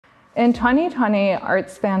In 2020,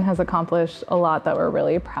 ArtSpan has accomplished a lot that we're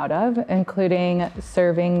really proud of, including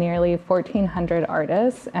serving nearly 1,400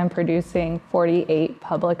 artists and producing 48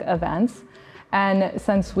 public events. And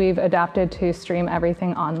since we've adapted to stream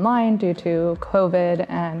everything online due to COVID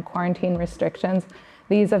and quarantine restrictions,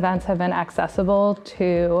 these events have been accessible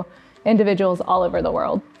to individuals all over the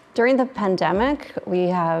world. During the pandemic, we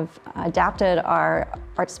have adapted our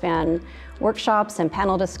ArtSpan workshops and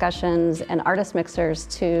panel discussions and artist mixers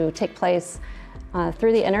to take place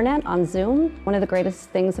through the internet on Zoom. One of the greatest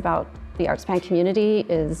things about the ArtSpan community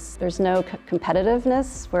is there's no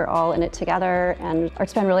competitiveness. We're all in it together, and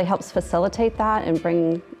ArtSpan really helps facilitate that and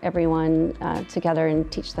bring everyone together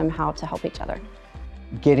and teach them how to help each other.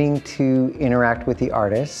 Getting to interact with the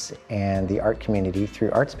artists and the art community through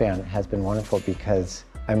ArtSpan has been wonderful because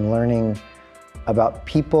I'm learning about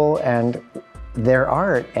people and their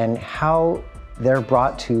art and how they're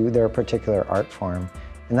brought to their particular art form.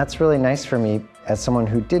 And that's really nice for me as someone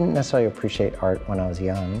who didn't necessarily appreciate art when I was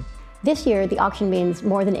young. This year, the auction means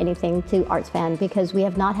more than anything to ArtSpan because we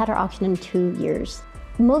have not had our auction in 2 years.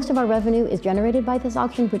 Most of our revenue is generated by this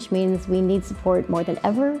auction, which means we need support more than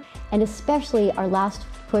ever, and especially our last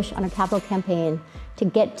push on our capital campaign to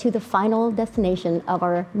get to the final destination of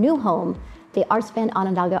our new home, the ArtSpan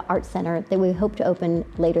Onondaga Art Center that we hope to open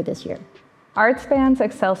later this year. ArtSpan's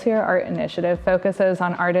Excelsior Art Initiative focuses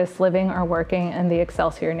on artists living or working in the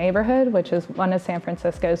Excelsior neighborhood, which is one of San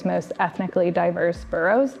Francisco's most ethnically diverse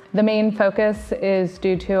boroughs. The main focus is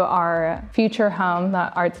due to our future home,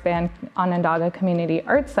 the ArtSpan Onondaga Community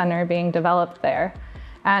Arts Center, being developed there.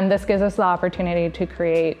 And this gives us the opportunity to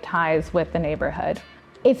create ties with the neighborhood.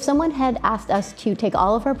 If someone had asked us to take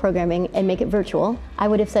all of our programming and make it virtual, I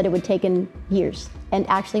would have said it would take years. And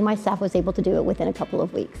actually my staff was able to do it within a couple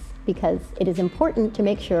of weeks because it is important to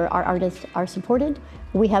make sure our artists are supported.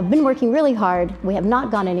 We have been working really hard. We have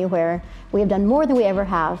not gone anywhere. We have done more than we ever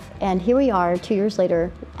have. And here we are 2 years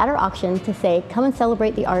later at our auction to say, come and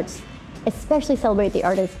celebrate the arts, especially celebrate the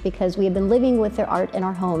artists because we have been living with their art in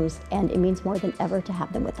our homes and it means more than ever to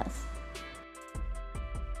have them with us.